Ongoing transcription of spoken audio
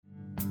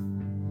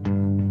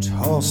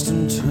Tossed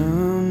and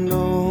turned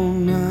all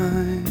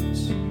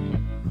night,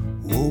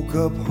 woke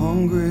up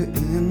hungry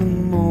in the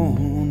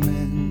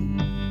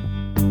morning.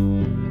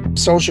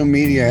 Social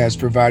media has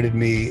provided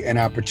me an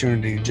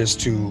opportunity just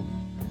to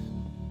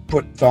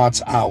put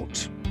thoughts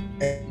out.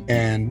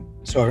 And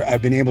so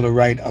I've been able to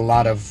write a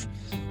lot of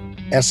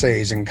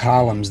essays and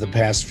columns the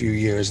past few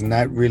years, and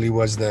that really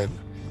was the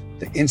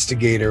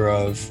instigator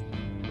of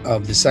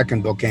the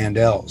second book, And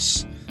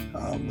Else.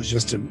 Was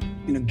just to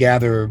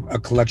gather a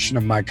collection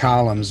of my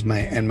columns,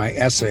 my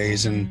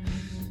essays, and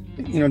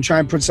try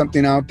and put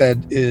something out that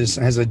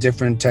has a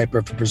different type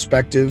of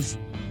perspective.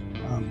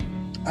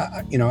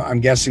 I'm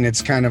guessing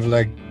it's kind of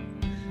like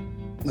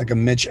a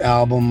Mitch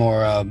Albom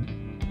or a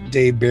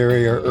Dave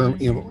Barry or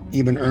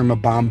even Irma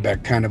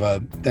Bombeck kind of a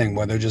thing,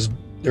 where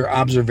they're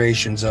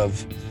observations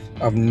of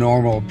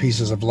normal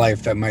pieces of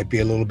life that might be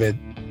a little bit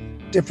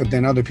different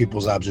than other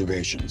people's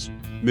observations.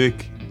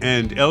 Mick,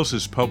 And Else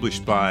is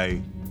published by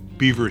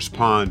Beaver's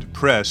Pond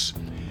Press,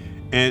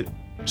 and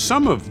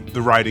some of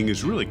the writing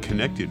is really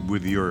connected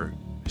with your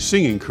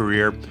singing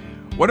career.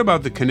 What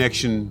about the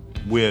connection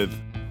with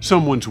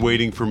Someone's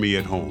Waiting for Me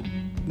at Home?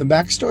 The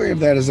backstory of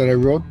that is that I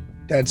wrote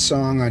that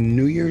song on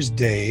New Year's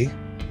Day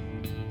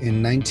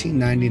in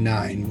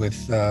 1999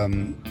 with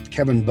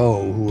Kevin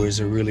Bowe, who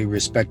is a really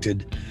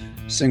respected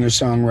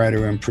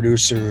singer-songwriter and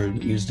producer.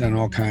 He's done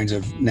all kinds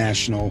of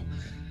national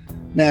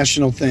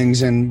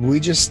things, and we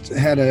just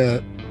had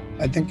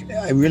I think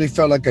I really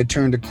felt like I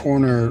turned a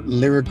corner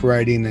lyric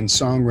writing and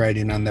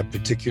songwriting on that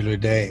particular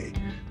day.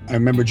 I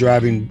remember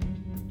driving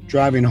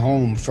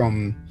home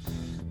from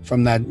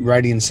that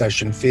writing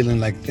session feeling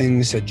like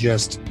things had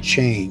just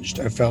changed.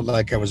 I felt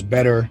like I was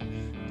better,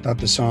 thought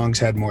the songs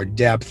had more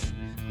depth,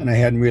 and I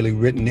hadn't really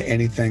written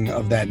anything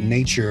of that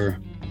nature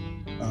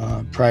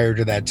prior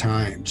to that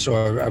time.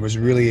 So I was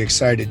really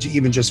excited,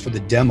 even just for the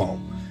demo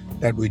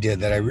that we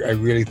did, that I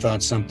really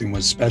thought something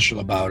was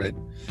special about it.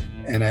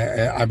 And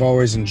I've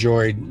always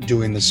enjoyed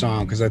doing the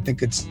song because I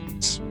think it's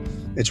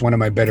one of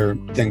my better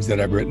things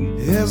that I've written.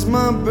 As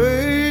my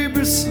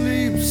baby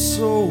sleeps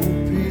so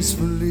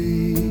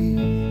peacefully,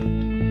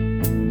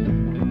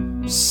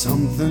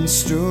 something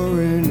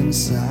stirring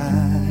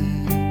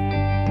inside.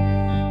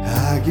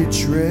 I get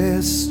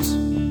dressed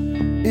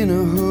in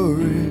a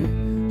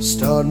hurry,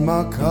 start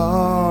my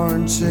car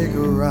and take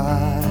a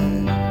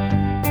ride.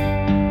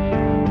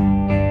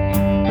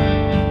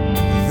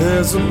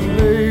 There's a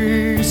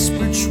place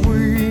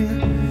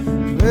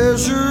between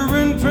pleasure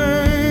and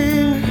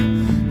pain,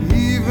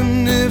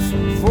 even if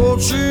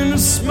fortune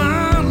is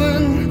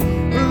smiling,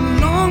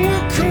 along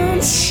will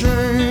come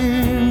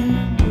shame.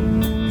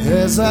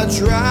 As I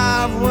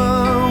drive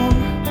round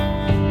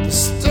the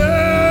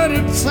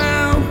sturdy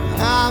town,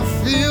 I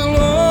feel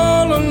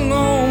all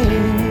alone,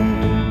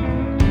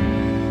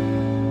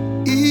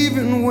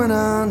 even when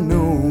I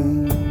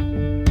know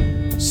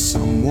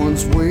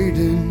someone's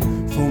waiting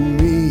for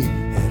me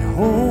at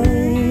home.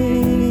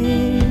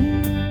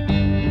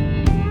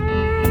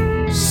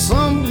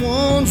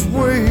 Someone's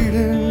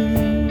waiting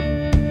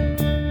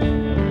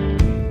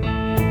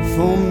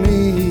for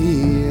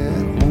me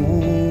at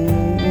home.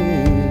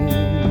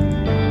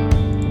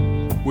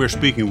 We're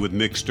speaking with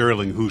Mick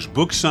Sterling, whose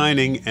book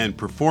signing and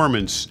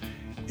performance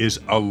is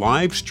a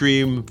live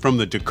stream from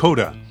the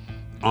Dakota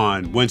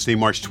on Wednesday,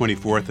 March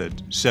 24th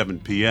at 7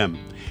 p.m.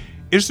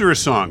 Is there a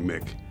song,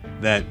 Mick,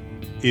 that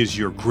is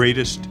your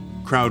greatest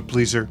crowd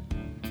pleaser?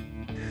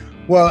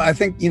 Well, I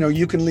think,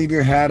 You Can Leave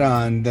Your Hat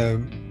On,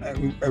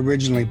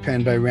 originally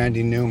penned by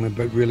Randy Newman,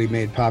 but really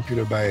made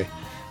popular by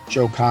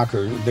Joe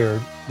Cocker.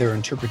 Their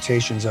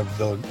interpretations of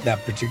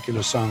that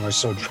particular song are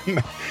so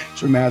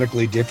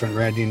dramatically different.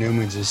 Randy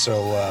Newman's is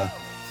so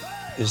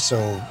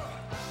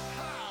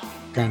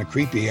kind of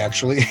creepy,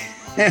 actually.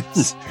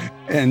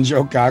 And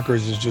Joe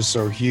Cocker's is just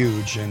so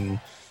huge and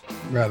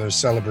rather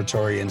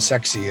celebratory and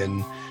sexy.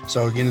 And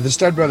so, the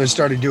Stud Brothers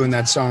started doing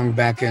that song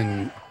back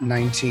in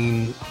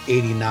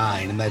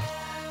 1989, and that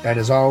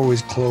has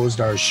always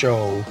closed our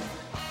show.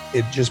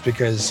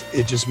 Because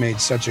it just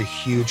made such a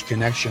huge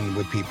connection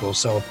with people.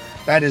 So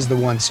that is the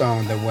one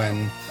song that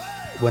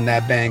when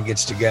that band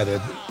gets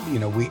together,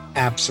 we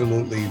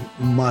absolutely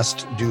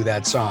must do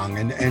that song.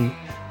 And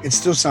it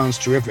still sounds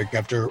terrific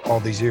after all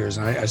these years.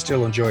 And I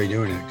still enjoy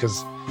doing it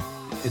because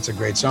it's a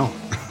great song.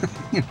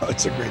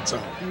 It's a great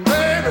song.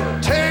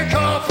 Baby, take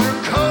off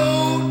your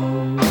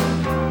coat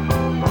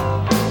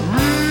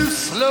real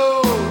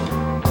slow.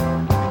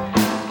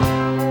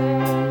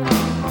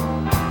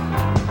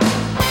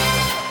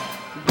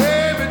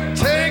 Baby,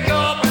 take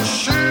off your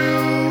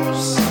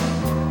shoes.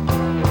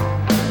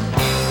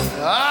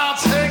 I'll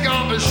take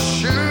off your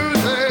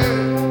shoes.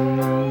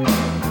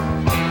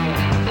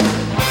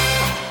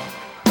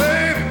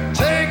 Baby,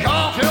 take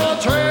off your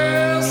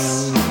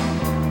dress.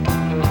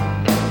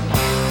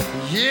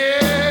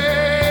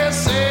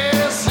 Yes,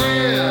 yes,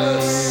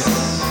 yes.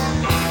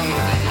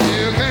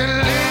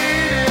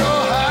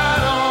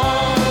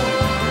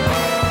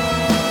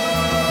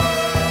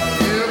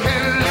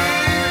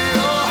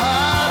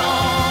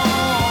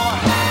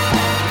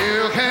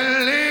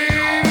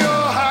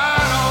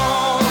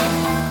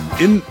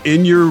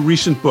 In your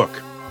recent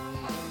book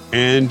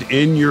and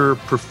in your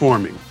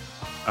performing,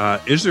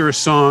 is there a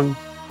song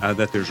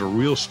that there's a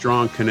real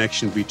strong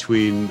connection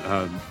between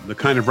the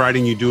kind of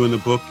writing you do in the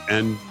book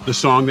and the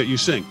song that you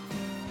sing?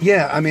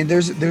 Yeah, I mean,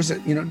 there's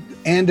a,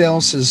 And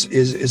Else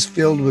is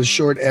filled with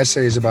short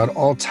essays about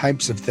all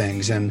types of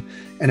things, and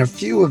a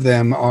few of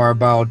them are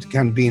about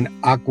kind of being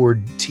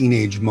awkward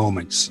teenage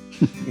moments,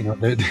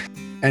 and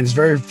it's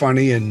very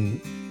funny,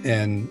 and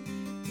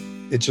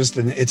it's just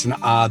it's an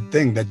odd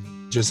thing that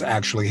just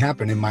actually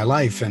happened in my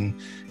life, and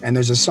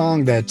there's a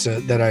song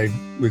that I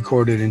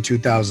recorded in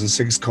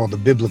 2006 called "The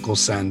Biblical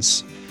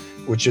Sense,"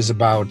 which is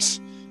about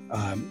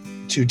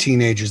two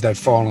teenagers that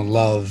fall in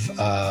love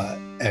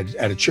at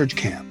a church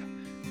camp.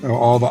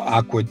 All the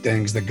awkward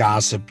things, the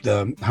gossip,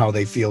 how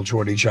they feel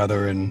toward each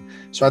other. And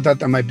so I thought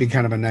that might be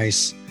kind of a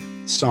nice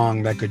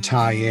song that could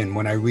tie in.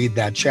 When I read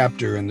that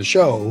chapter in the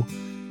show,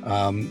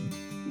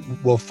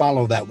 we'll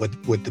follow that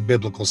with the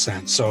biblical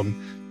sense. So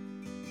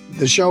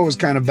the show is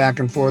kind of back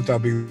and forth. I'll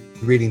be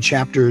reading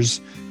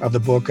chapters of the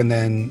book and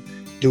then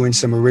doing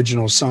some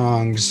original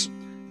songs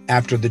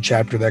after the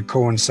chapter that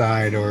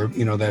coincide or,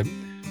 that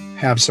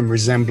have some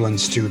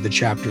resemblance to the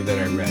chapter that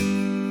I read.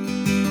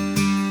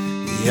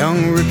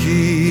 Young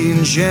Ricky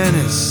and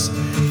Janice,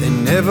 they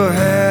never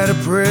had a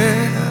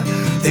prayer.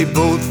 They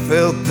both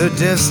felt their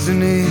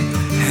destiny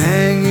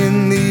hang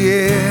in the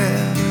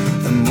air.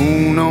 The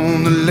moon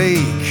on the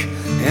lake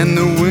and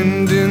the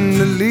wind in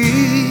the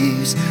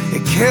leaves,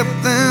 it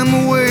kept them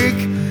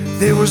awake.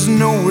 There was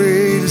no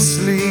way to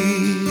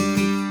sleep.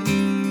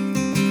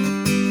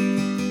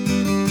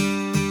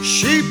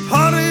 She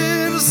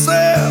potted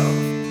herself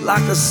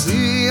like the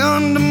sea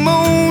under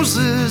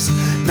Moses,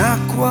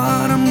 not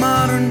quite a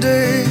modern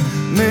day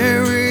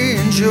Mary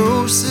and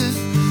Joseph,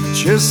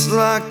 just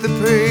like the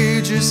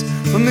pages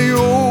from the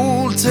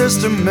Old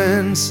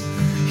Testament.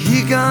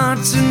 He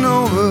got to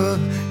know her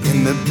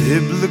in the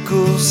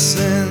biblical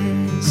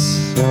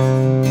sense.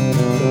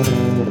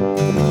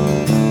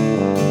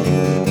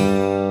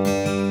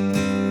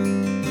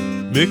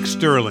 Mick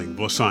Sterling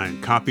will sign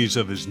copies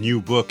of his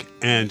new book,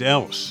 And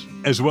Else,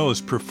 as well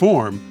as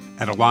perform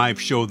at a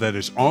live show that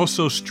is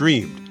also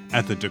streamed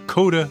at the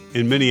Dakota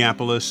in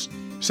Minneapolis,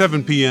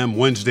 7 p.m.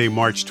 Wednesday,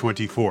 March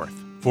 24th.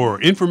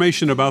 For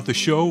information about the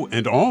show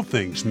and all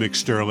things Mick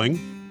Sterling,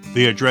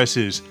 the address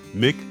is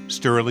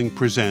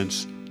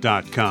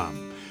micksterlingpresents.com.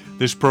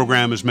 This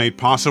program is made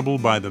possible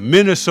by the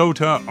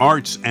Minnesota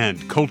Arts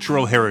and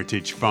Cultural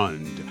Heritage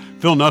Fund.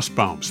 Phil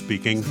Nussbaum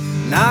speaking.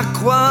 Not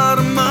quite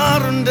a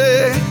modern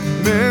day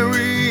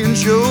Mary and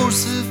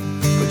Joseph,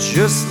 but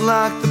just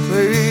like the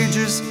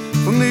pages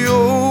from the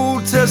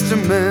Old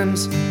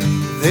Testament,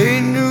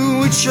 they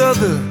knew each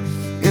other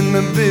in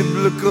the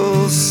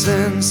biblical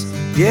sense.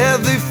 Yeah,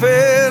 they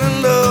fell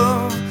in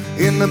love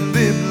in the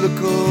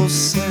biblical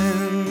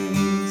sense.